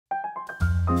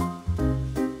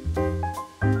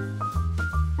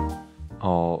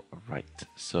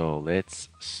So let's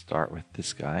start with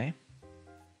this guy.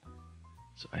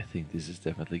 So I think this is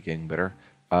definitely getting better.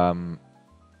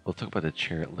 We'll talk about the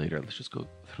chair later. Let's just go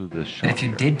through the shot. If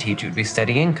you did teach, it would be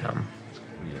steady income.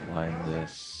 Realign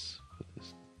this. Put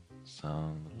this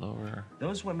sound lower.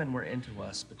 Those women were into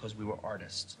us because we were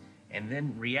artists. And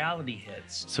then reality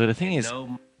hits. So the thing is,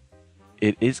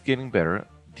 it is getting better.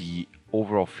 The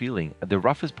overall feeling, the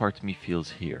roughest part to me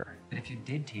feels here. If you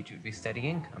did teach, it would be steady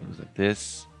income. It goes like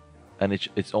this, and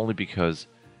it's only because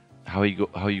how you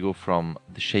go from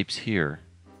the shapes here,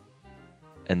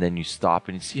 and then you stop,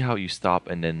 and you see how you stop,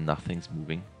 and then nothing's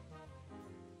moving.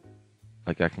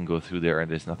 Like I can go through there, and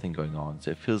there's nothing going on.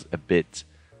 So it feels a bit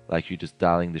like you're just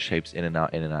dialing the shapes in and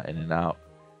out, in and out, in and out,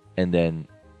 and then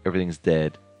everything's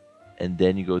dead. And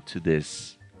then you go to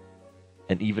this,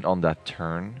 and even on that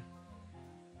turn,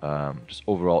 just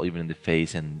overall, even in the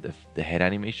face and the head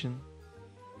animation,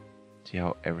 see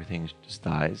how everything just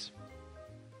dies.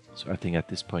 So I think at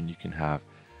this point you can have,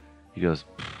 he goes,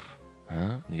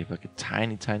 huh? And you have like a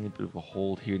tiny bit of a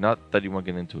hold here. Not that you want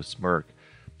to get into a smirk,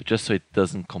 but just so it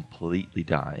doesn't completely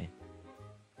die.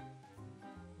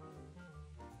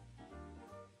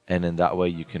 And then that way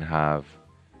you can have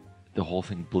the whole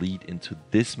thing bleed into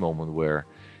this moment where,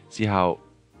 see how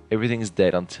everything is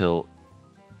dead until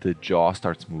the jaw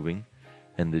starts moving.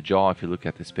 And the jaw, if you look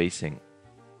at the spacing,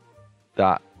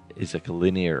 that is like a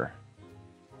linear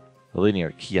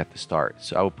key at the start.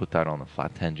 So I would put that on a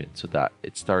flat tangent so that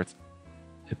it starts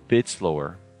a bit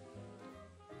slower,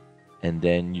 and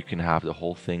then you can have the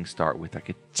whole thing start with like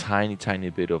a tiny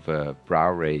bit of a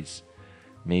brow raise,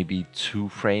 maybe 2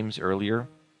 frames earlier,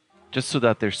 just so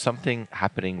that there's something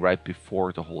happening right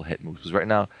before the whole head moves. Because right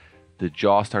now the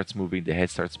jaw starts moving, the head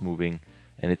starts moving,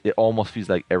 and it almost feels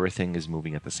like everything is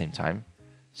moving at the same time.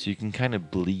 So you can kind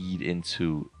of bleed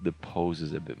into the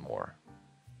poses a bit more.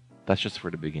 That's just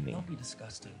for the beginning. Don't be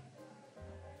disgusting.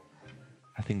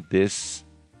 I think this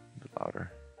a bit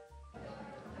louder.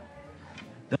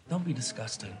 Don't be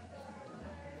disgusting.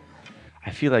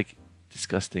 I feel like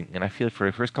disgusting, and I feel for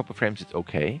the first couple of frames it's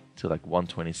okay to like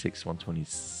 126,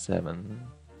 127,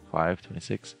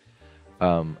 526,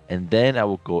 and then I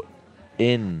will go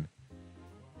in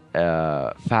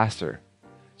faster.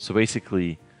 So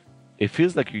basically, it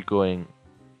feels like you're going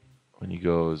when he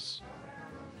goes.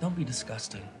 Don't be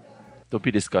disgusting. Don't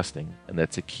be disgusting, and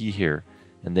that's a key here.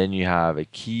 And then you have a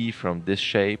key from this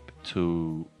shape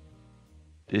to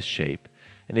this shape,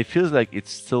 and it feels like it's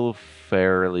still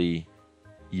fairly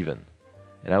even.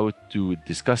 And I would do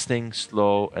disgusting,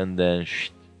 slow, and then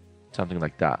something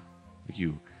like that. Like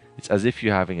it's as if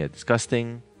you're having a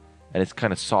disgusting, and it's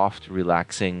kind of soft,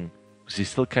 relaxing, because you're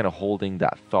still kind of holding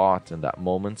that thought and that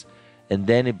moment. And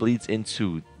then it bleeds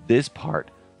into this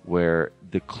part where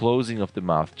the closing of the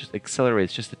mouth just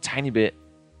accelerates just a tiny bit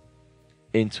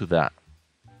into that,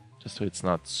 just so it's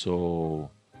not so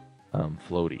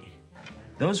floaty.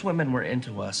 Those women were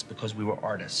into us because we were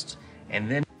artists.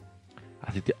 And then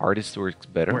I think the artist works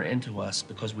better. Were into us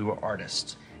because we were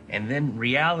artists. And then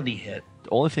reality hit.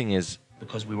 The only thing is,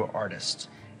 because we were artists.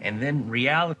 And then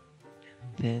reality.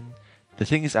 Then the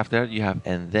thing is, after that you have,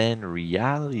 and then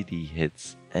reality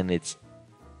hits, and it's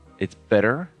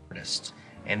better. Artist.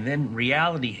 And then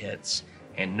reality hits,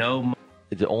 and no.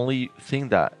 The only thing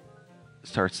that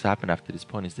starts to happen after this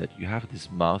point is that you have this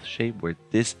mouth shape where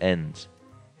this end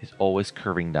is always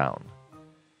curving down.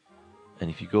 And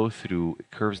if you go through, it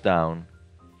curves down.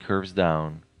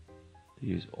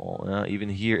 There's all, even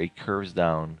here it curves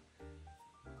down,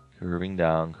 curving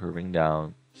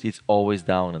down. See, it's always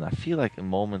down, and I feel like in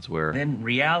moments where then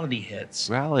reality hits.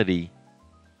 And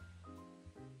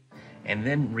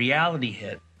then reality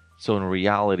hit. So in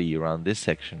reality, around this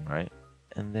section, right?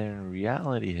 And then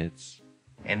reality hits.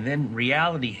 And then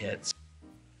reality hits.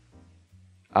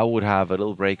 I would have a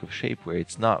little break of shape where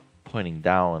it's not pointing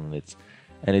down,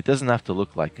 and it doesn't have to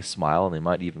look like a smile, and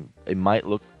it might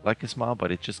look like a smile,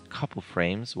 but it's just a couple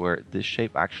frames where this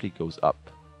shape actually goes up.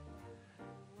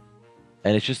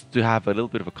 And it's just to have a little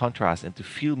bit of a contrast and to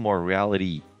feel more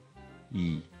reality.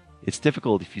 It's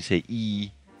difficult if you say E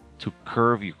to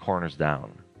curve your corners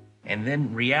down. And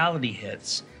then reality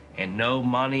hits, and no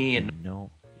money, and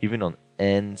no, even on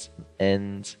ends,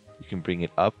 you can bring it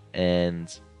up,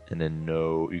 and then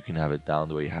no, you can have it down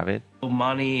the way you have it. No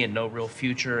money and no real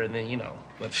future, and then and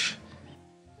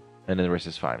then the rest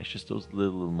is fine. It's just those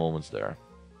little moments there.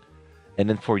 And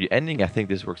then for your ending, I think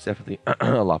this works definitely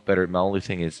a lot better. My only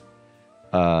thing is,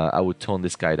 I would tone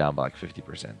this guy down by like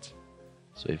 50%.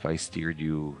 So if I steered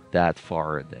you that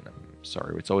far, then I'm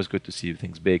sorry. It's always good to see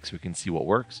things big so we can see what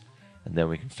works, and then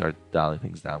we can start dialing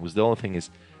things down. Because the only thing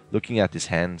is, looking at this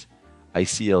hand, I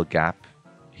see a gap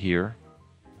here,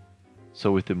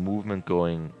 So with the movement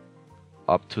going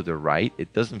up to the right,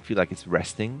 it doesn't feel like it's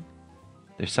resting.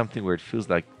 There's something where it feels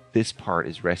like this part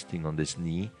is resting on this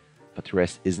knee, but the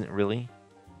rest isn't really.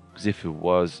 Because if it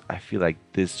was, I feel like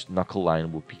this knuckle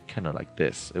line would be kind of like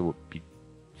this. It would be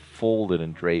folded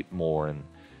and draped more, and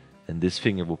this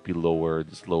finger would be lower,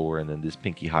 this lower, and then this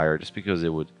pinky higher, just because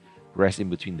it would rest in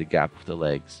between the gap of the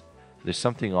legs. There's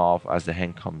something off as the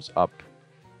hand comes up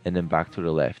and then back to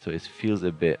the left. So it feels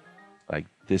a bit like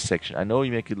this section. I know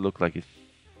you make it look like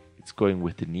it's going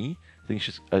with the knee. I think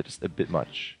it's just a bit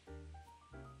much.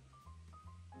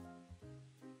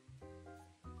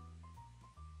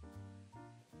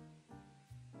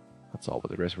 That's all,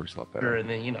 but the rest works a lot better. And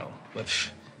then, you know,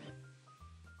 But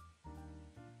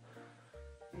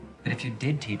if you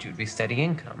did teach, it would be steady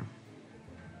income.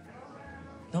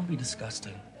 don't be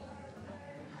disgusting.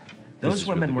 This Those is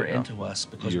women really were good into us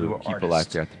because You we were keep alive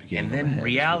artists. there at the beginning And of the then hand is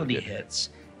really reality good. hits,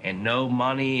 and no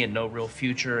money and no real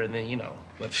future, and then, you know,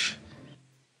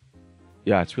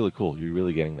 Yeah, it's really cool. You're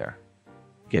really getting there.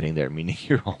 Getting there, meaning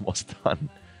you're almost done.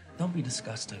 don't be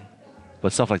disgusting.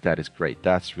 But stuff like that is great.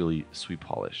 That's really sweet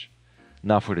polish.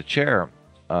 Now for the chair,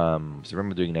 so I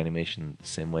remember doing an animation the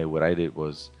same way. What I did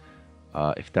was,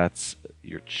 if that's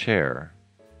your chair,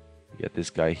 you get this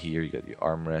guy here, you got your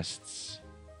armrests,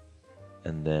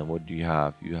 and then what do you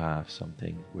have? You have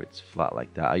something where it's flat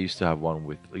like that. I used to have one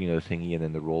with, you know, the thingy and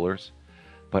then the rollers,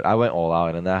 but I went all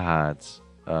out, and that had,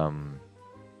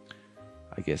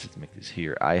 I guess let's make this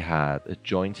here. I had a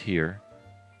joint here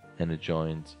and a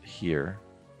joint here,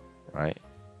 right?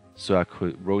 So I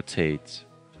could rotate,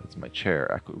 that's my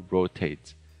chair, I could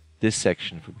rotate this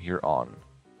section from here on,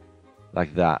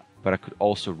 like that. But I could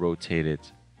also rotate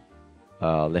it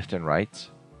left and right.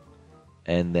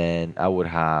 And then I would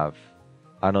have,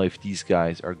 I don't know if these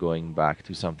guys are going back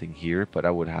to something here, but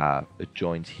I would have a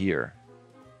joint here.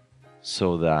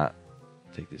 So that,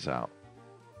 take this out.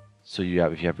 So you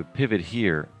have, if you have a pivot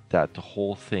here, that the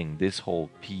whole thing, this whole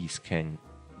piece can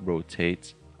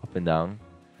rotate up and down.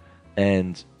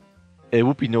 And it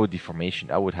would be no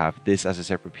deformation. I would have this as a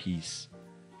separate piece,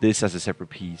 this as a separate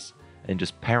piece, and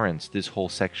just parent this whole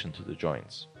section to the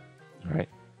joints, right?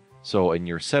 So in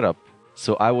your setup,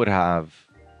 so I would have,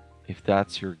 if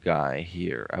that's your guy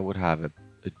here, I would have a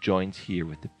joint here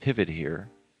with the pivot here.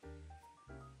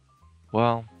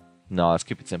 Well, no, let's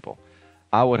keep it simple.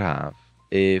 I would have,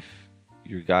 if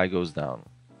your guy goes down,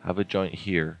 have a joint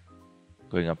here,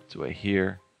 going up to a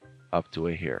here, up to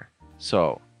a here.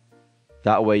 So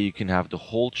that way you can have the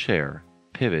whole chair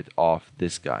pivot off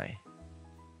this guy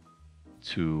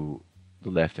to the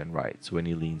left and right. So when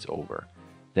he leans over,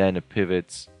 then it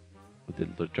pivots with the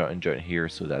little joint here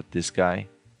so that this guy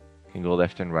can go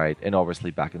left and right, and obviously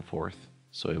back and forth.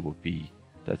 So it would be,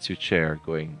 that's your chair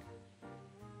going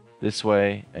this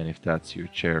way, and if that's your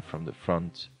chair from the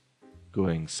front,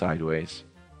 going sideways.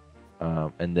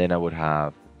 And then I would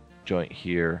have joint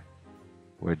here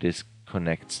where this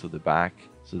connects to the back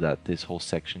so that this whole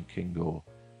section can go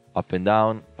up and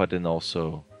down, but then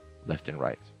also left and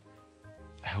right.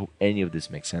 I hope any of this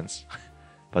makes sense,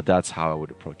 but that's how I would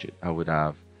approach it. I would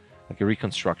have like a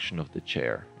reconstruction of the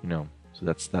chair, you know, so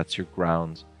that's your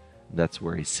ground, that's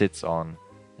where he sits on,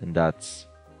 and that's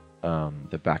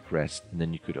the backrest, and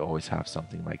then you could always have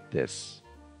something like this.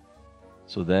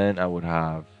 So then I would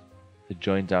have the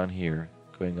joint down here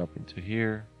going up into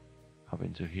here,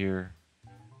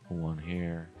 one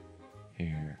here,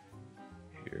 here,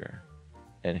 here,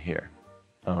 and here.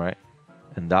 All right,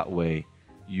 and that way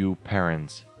you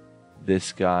parent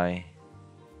this guy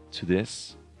to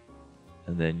this,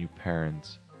 and then you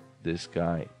parent this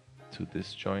guy to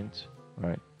this joint,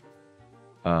 right?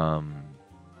 And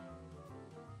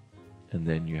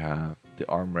then you have the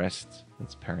armrest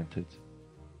that's parented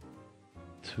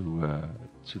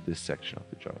to this section of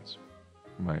the joints,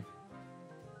 right?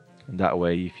 And that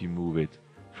way, if you move it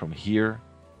from here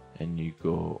and you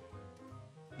go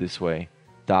this way,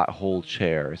 that whole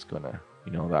chair is gonna,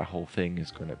 you know, that whole thing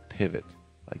is gonna pivot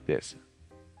like this.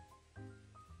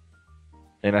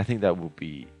 And I think that will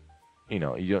be, you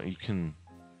know, you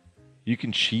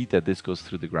can cheat that this goes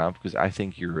through the ground, because I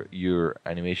think your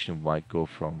animation might go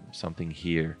from something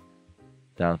here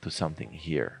down to something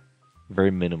here,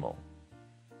 very minimal,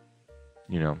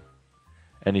 you know.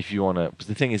 And if you want to, because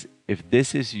the thing is, if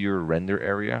this is your render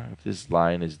area, if this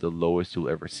line is the lowest you'll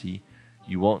ever see,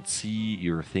 you won't see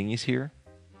your thingies here,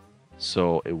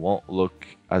 so it won't look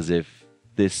as if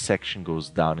this section goes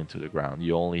down into the ground.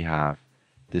 You only have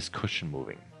this cushion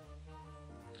moving.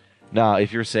 Now,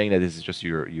 if you're saying that this is just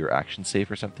your action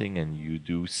safe or something, and you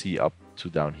do see up to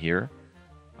down here,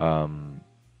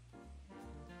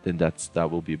 then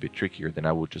that will be a bit trickier. Then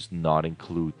I would just not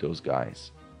include those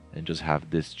guys and just have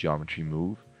this geometry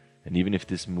move. And even if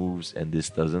this moves and this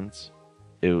doesn't,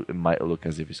 it might look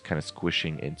as if it's kind of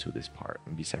squishing into this part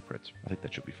and be separate. I think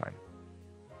that should be fine.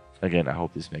 Again, I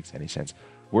hope this makes any sense.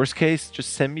 Worst case,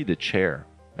 just send me the chair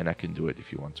and I can do it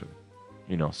if you want to.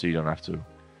 You know, so you don't have to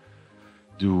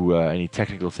do any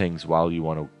technical things while you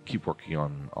want to keep working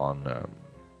on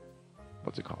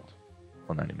what's it called?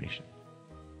 On animation.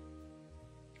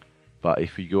 But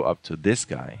if we go up to this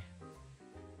guy,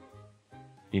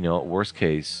 you know, worst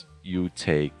case, you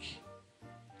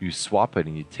swap it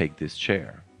and you take this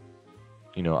chair.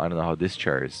 You know, I don't know how this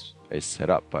chair is set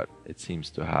up, but it seems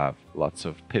to have lots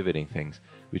of pivoting things,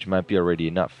 which might be already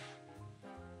enough.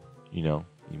 You know,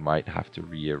 you might have to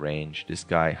rearrange this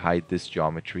guy, hide this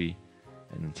geometry,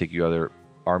 and then take your other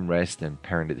armrest and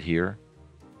parent it here.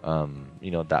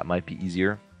 You know, that might be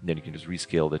easier. Then you can just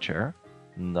rescale the chair.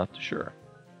 Not too sure.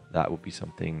 That would be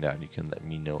something that you can let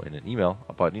me know in an email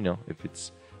about. You know, if you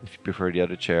prefer the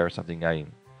other chair or something, I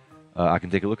can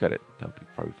take a look at it. That would be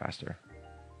probably faster.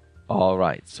 All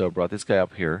right, so I brought this guy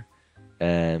up here,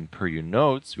 and per your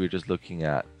notes, we're just looking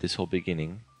at this whole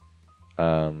beginning.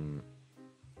 And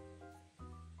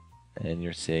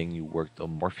you're saying you worked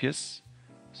on Morpheus.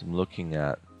 So I'm looking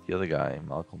at the other guy,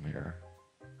 Malcolm here.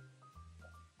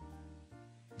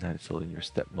 That is still in your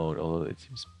step mode, although it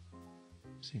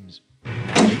seems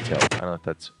detailed. I don't know if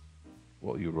that's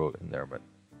what you wrote in there, but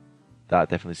that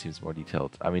definitely seems more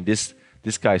detailed. I mean, this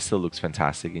guy still looks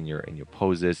fantastic in your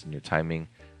poses and your timing.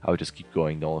 I would just keep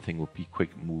going. The only thing would be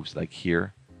quick moves like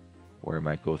here, where it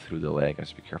might go through the leg. I have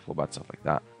to be careful about stuff like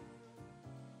that.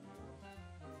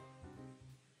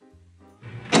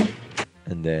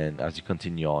 And then as you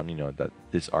continue on, you know, that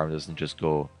this arm doesn't just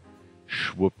go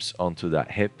swoops onto that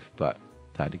hip, but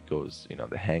that it goes, you know,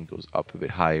 the hand goes up a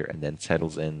bit higher and then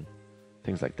settles in,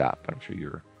 things like that. But I'm sure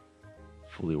you're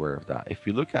fully aware of that. If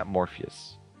you look at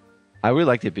Morpheus, I really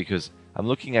liked it because I'm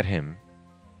looking at him.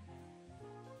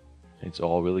 It's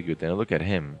all really good. Then I look at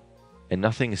him, and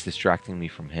nothing is distracting me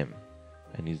from him.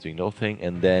 And he's doing nothing.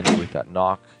 And then with that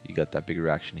knock, you got that big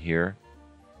reaction here.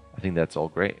 I think that's all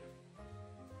great.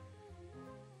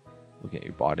 Look at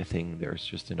your body thing. There's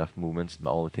just enough movements.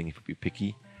 My only thing, if you be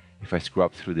picky, if I screw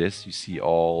up through this, you see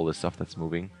all the stuff that's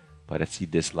moving. But I see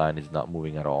this line is not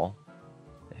moving at all.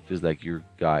 It feels like your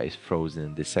guy is frozen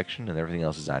in this section and everything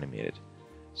else is animated.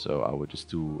 So I would just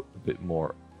do a bit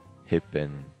more hip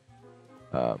and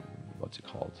what's it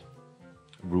called?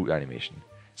 Root animation.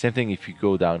 Same thing if you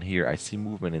go down here, I see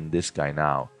movement in this guy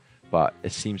now, but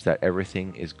it seems that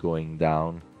everything is going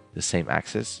down the same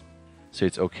axis. So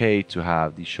it's okay to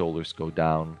have these shoulders go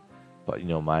down, but you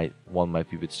know, one might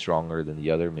be a bit stronger than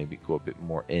the other, maybe go a bit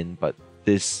more in, but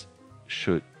this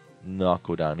should not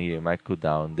go down here. It might go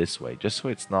down this way, just so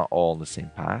it's not all on the same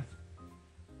path.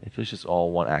 If it's just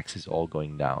all one axis, all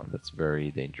going down, that's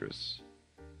very dangerous.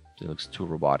 It looks too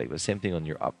robotic. The same thing on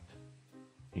your up.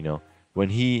 You know, when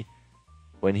he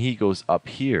goes up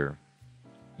here,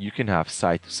 you can have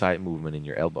side to side movement in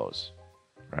your elbows,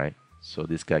 right? So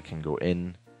this guy can go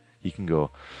in. He can go.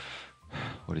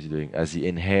 What is he doing? As he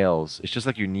inhales, it's just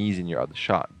like your knees in your other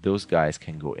shot. Those guys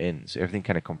can go in, so everything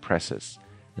kind of compresses.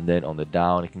 And then on the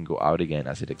down, it can go out again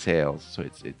as it exhales. So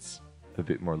it's a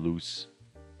bit more loose.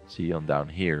 See on down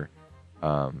here,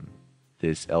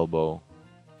 this elbow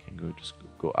can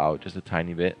go out just a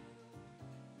tiny bit.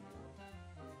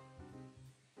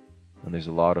 And there's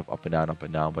a lot of up and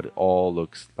down, but it all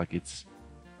looks like it's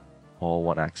all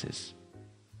one axis.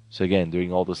 So again,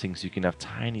 doing all those things, you can have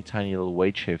tiny little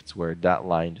weight shifts where that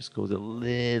line just goes a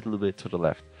little bit to the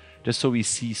left. Just so we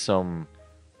see some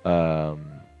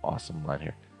awesome line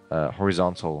here.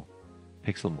 Horizontal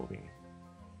pixel moving.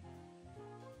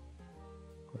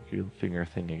 Like your finger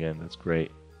thing again, that's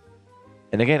great.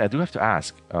 And again, I do have to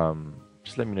ask,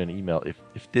 just let me know in an email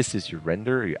if this is your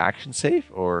render, your action save,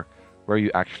 or where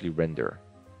you actually render.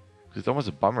 Because it's almost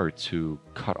a bummer to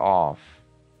cut off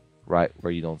right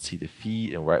where you don't see the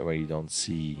feet and right where you don't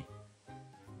see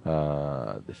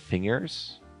the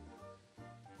fingers.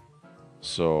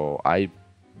 So I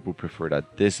would prefer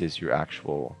that this is your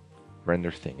actual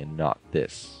render thing and not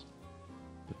this.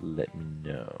 But let me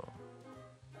know.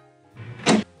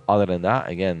 Other than that,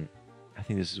 again, I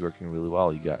think this is working really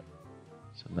well. You got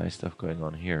some nice stuff going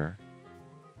on here.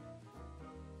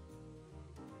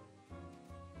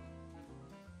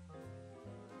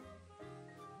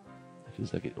 It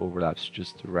feels like it overlaps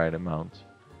just the right amount.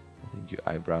 I think your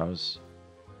eyebrows,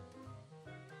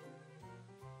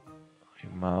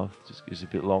 your mouth just is a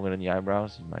bit longer than the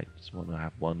eyebrows. You might just want to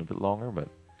have one a bit longer, but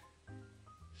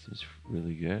this is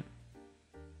really good.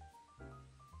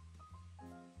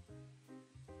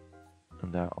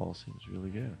 And that all seems really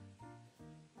good.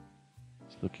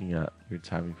 Just looking at your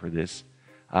timing for this.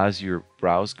 As your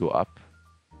brows go up,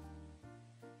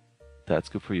 that's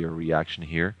good for your reaction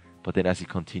here. But then as he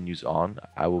continues on,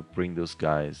 I will bring those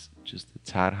guys just a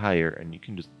tad higher, and you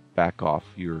can just back off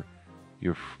your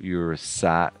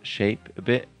sat shape a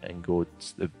bit and go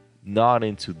not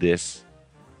into this,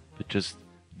 but just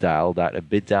dial that a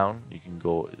bit down. You can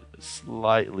go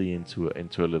slightly into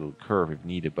a little curve if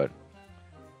needed, but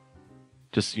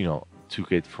just, you know, to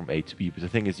get from A to B. But the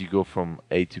thing is, you go from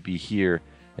A to B here,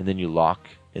 and then you lock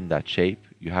in that shape.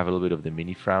 You have a little bit of the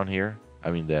mini frown here.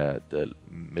 I mean the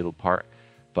middle part,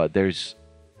 but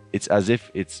it's as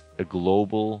if it's a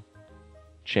global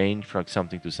change from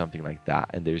something to something like that,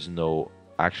 and there's no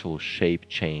actual shape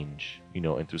change, you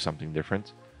know, into something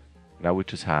different. And I would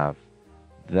just have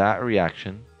that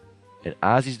reaction, and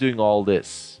as he's doing all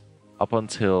this up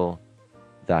until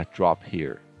that drop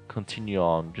here, continue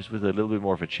on just with a little bit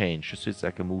more of a change, just so it's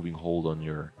like a moving hold on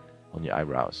your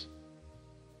eyebrows,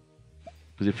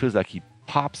 because it feels like he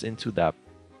pops into that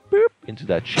boop, into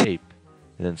that shape,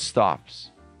 and then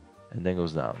stops and then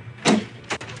goes down.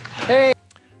 Hey!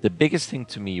 The biggest thing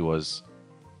to me was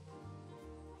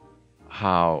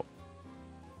how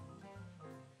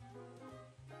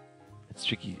it's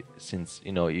tricky, since,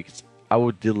 you know, I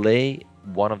would delay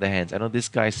one of the hands. I know this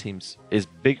guy is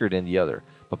bigger than the other,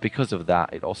 but because of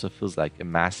that, it also feels like a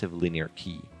massive linear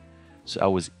key. So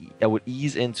I would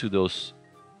ease into those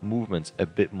movements a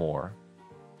bit more.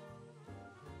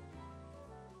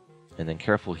 And then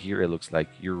careful here, it looks like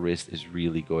your wrist is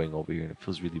really going over here and it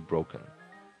feels really broken.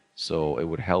 So it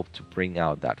would help to bring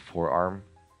out that forearm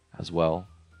as well.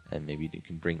 And maybe you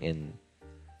can bring in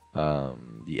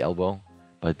the elbow.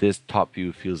 But this top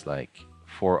view feels like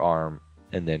forearm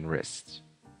and then wrist.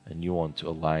 And you want to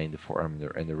align the forearm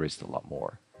and the wrist a lot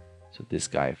more. So this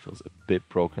guy feels a bit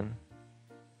broken.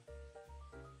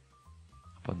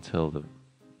 Up until the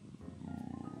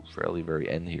fairly very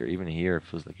end here. Even here, it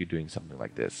feels like you're doing something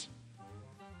like this.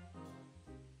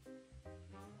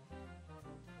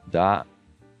 That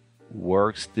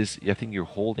works. This, I think you're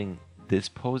holding this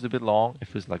pose a bit long. It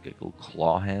feels like a little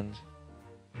claw hand.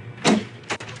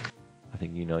 I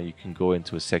think, you know, you can go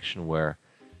into a section where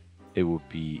it would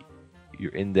be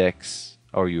your index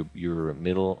or your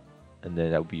middle, and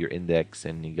then that would be your index,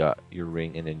 and you got your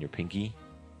ring and then your pinky,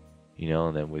 you know,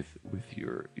 and then with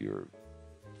your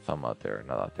thumb out there,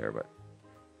 not out there, but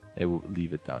I would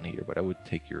leave it down here. But I would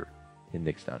take your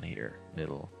index down here,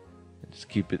 middle, and just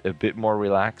keep it a bit more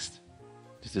relaxed.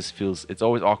 This feels, it's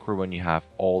always awkward when you have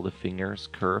all the fingers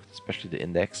curved, especially the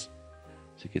index,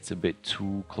 so it gets a bit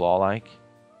too claw-like.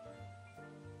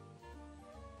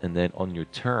 And then on your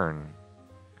turn,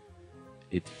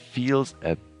 it feels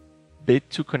a bit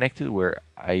too connected, where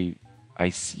I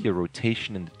see a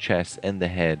rotation in the chest and the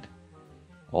head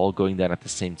all going down at the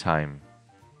same time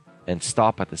and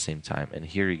stop at the same time. And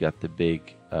here you got the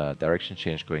big direction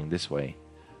change going this way,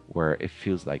 where it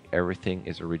feels like everything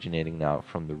is originating now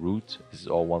from the root. This is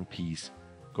all one piece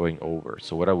going over.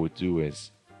 So what I would do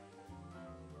is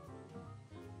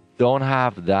don't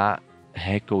have that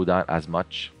head go down as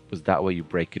much, because that way you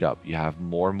break it up. You have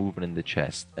more movement in the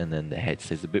chest, and then the head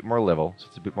stays a bit more level, so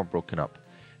it's a bit more broken up.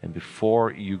 And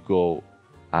before you go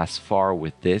as far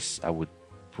with this, I would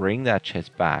bring that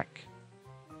chest back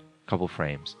a couple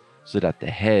frames so that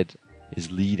the head is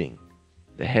leading.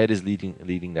 The head is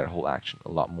leading that whole action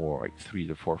a lot more, like 3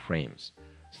 to 4 frames.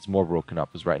 So it's more broken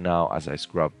up. Because right now, as I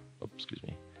scrub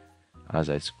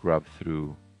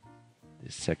through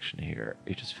this section here,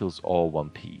 it just feels all one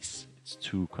piece. It's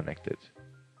too connected.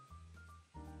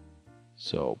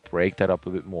 So break that up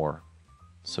a bit more.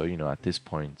 So, you know, at this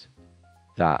point,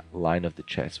 that line of the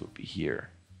chest would be here,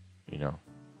 you know,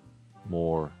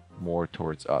 more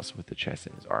towards us with the chest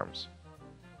and his arms.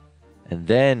 And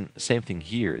then same thing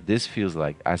here. This feels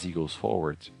like as he goes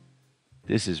forward,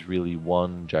 this is really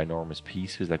one ginormous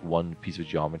piece. It's like one piece of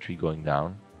geometry going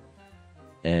down.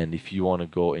 And if you want to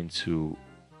go into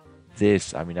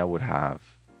this, I mean, I would have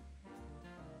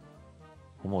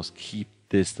almost keep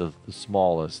this the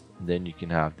smallest, and then you can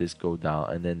have this go down,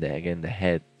 and then again the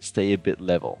head stay a bit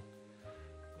level.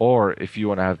 Or if you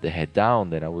want to have the head down,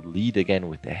 then I would lead again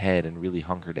with the head and really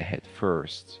hunker the head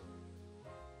first,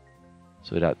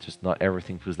 so that just not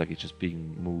everything feels like it's just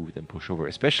being moved and pushed over.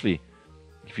 Especially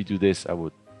if you do this, I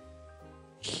would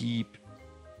keep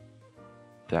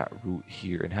that root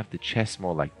here and have the chest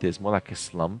more like this, more like a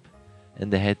slump,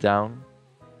 and the head down.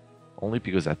 Only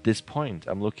because at this point,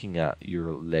 I'm looking at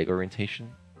your leg orientation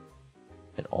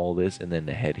and all this, and then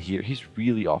the head here. He's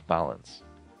really off balance.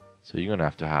 So you're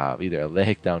going to have either a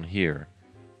leg down here,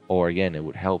 or again, it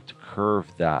would help to curve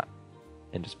that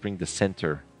and just bring the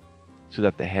center so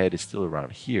that the head is still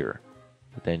around here,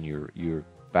 but then your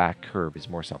back curve is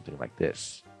more something like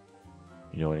this.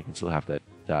 You know, and you can still have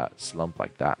that slump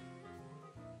like that.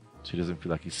 So he doesn't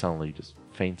feel like he's suddenly just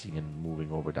fainting and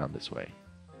moving over down this way.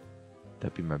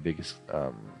 That'd be my biggest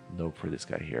note for this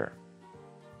guy here.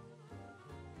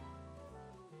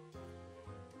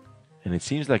 And it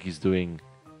seems like he's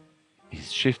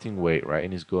shifting weight, right?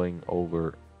 And he's going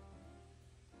over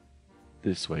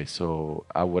this way. So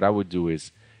what I would do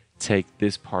is take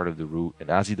this part of the root,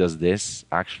 and as he does this,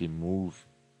 actually move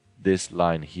this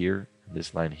line here,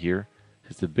 this line here.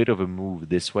 It's a bit of a move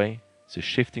this way. So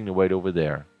shifting the weight over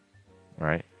there,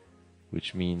 right?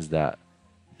 Which means that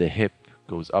the hip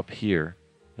goes up here.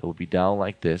 It will be down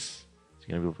like this. It's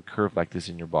going to be able to curve like this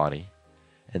in your body.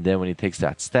 And then when he takes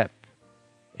that step,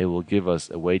 it will give us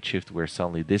a weight shift where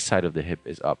suddenly this side of the hip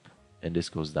is up and this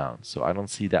goes down. So I don't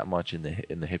see that much in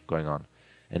the hip going on.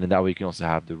 And then that way you can also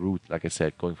have the root, like I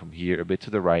said, going from here a bit to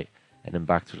the right and then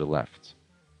back to the left.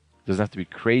 It doesn't have to be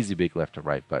crazy big left or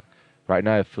right, but right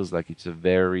now it feels like it's a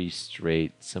very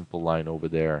straight, simple line over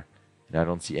there. And I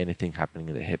don't see anything happening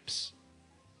in the hips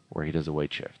where he does a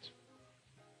weight shift.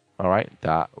 All right,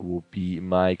 that will be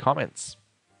my comments.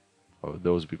 Oh,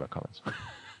 those will be my comments.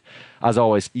 As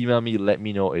always, email me, let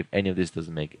me know if any of this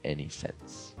doesn't make any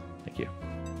sense. Thank you.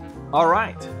 All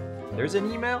right, there's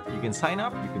an email. You can sign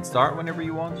up. You can start whenever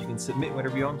you want. You can submit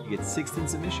whenever you want. You get 16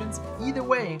 submissions. Either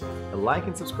way, a like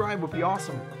and subscribe would be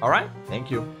awesome. All right, thank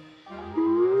you.